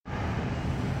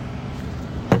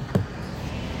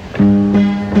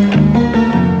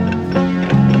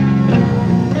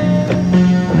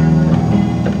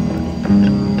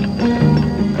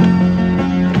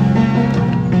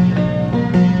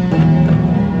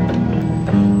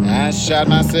shot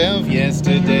myself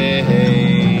yesterday.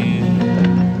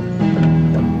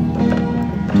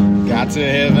 Got to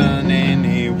heaven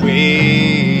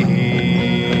anyway.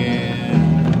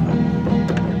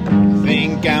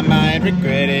 Think I might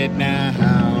regret it now.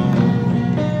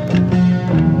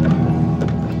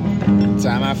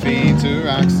 Tie my feet to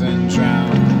rocks and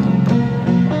drown.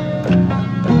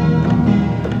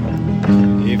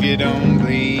 If you don't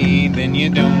bleed, then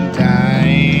you don't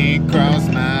die. Cross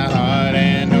my heart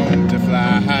and hope to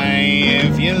fly.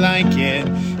 If you like it,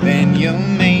 then you'll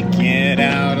make it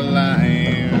out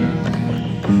alive.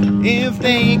 If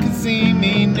they could see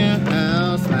me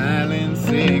now, smiling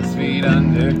 6 feet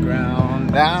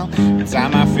underground, I'll tie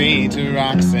my feet to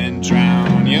rocks and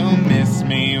drown. You'll miss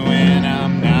me when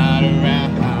I'm not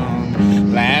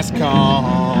around. Last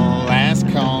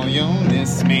call, you'll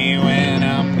miss me when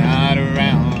I'm not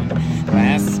around.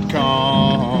 Last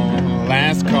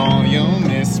call, you'll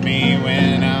miss me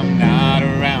when I'm not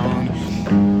around.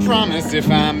 Promise if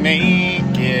I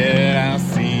make it, I'll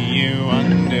see you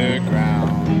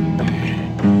underground.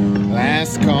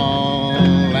 Last call,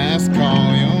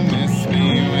 you'll miss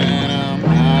me when I'm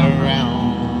not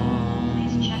around.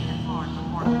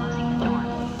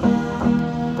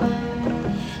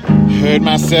 Hurt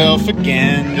myself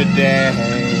again today.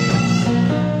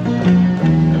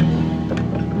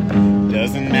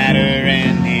 Doesn't matter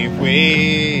anyway.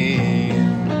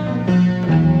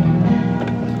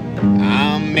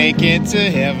 I'll make it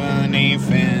to heaven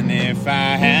even if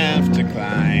I have to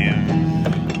climb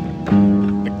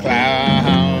the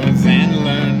clouds and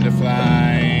learn to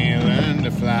fly, learn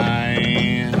to fly.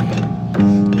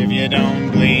 If you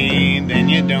don't bleed, then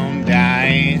you don't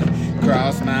die.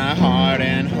 Cross my heart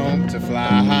and hope to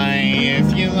fly.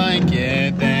 If you like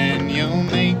it, then you'll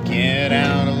make it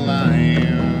out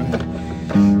alive.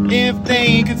 If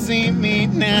they could see me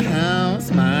now,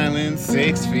 smiling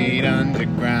 6 feet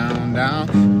underground, I'll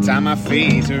tie my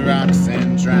feet to rocks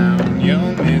and drown.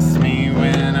 You'll miss me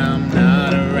when I'm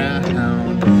not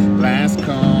around. Last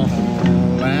call,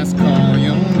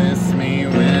 you'll miss me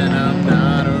when I'm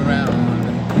not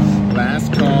around.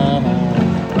 Last call,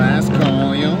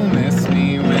 you'll miss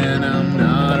me when I'm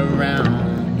not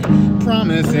around.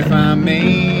 Promise if I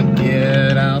make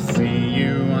it, I'll see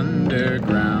you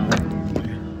underground.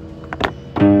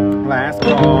 Last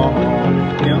call,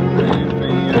 you'll miss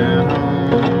me now.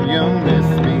 You'll miss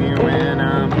me when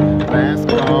I'm last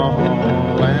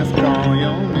call,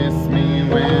 you'll miss me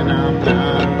when I'm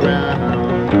not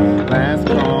around. Last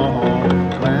call,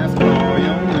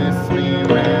 you'll miss me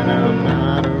when I'm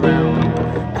not around.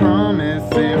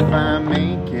 Promise if I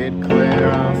make it clear,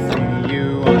 I'll see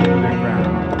you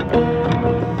underground.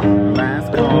 Last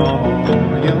call,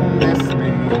 you'll miss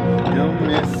me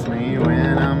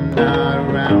when I'm not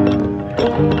around.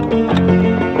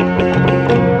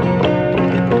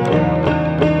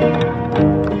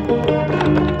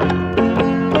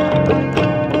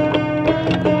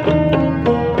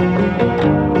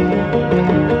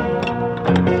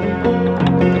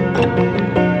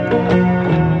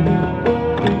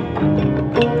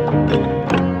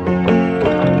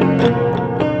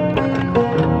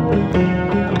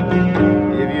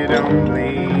 If you don't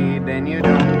bleed, then you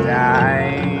don't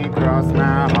die. Cross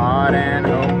my heart and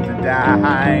hope to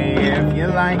die. If you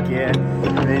like it,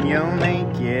 then you'll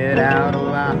make it out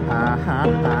alive.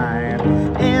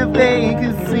 If they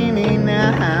could see me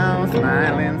now,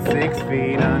 smiling 6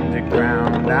 feet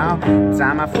underground, I'll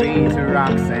tie my feet to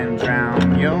rocks and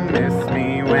drown. You'll miss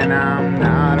me when I'm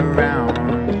not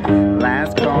around.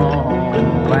 Last call,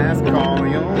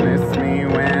 you'll miss me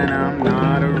when I'm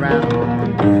not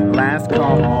around. Last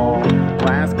call,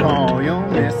 you'll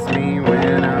miss me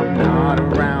when I'm not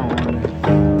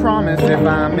around. Promise if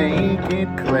I make it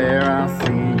clear, I'll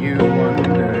see you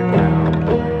underground.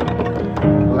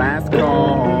 Last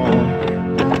call,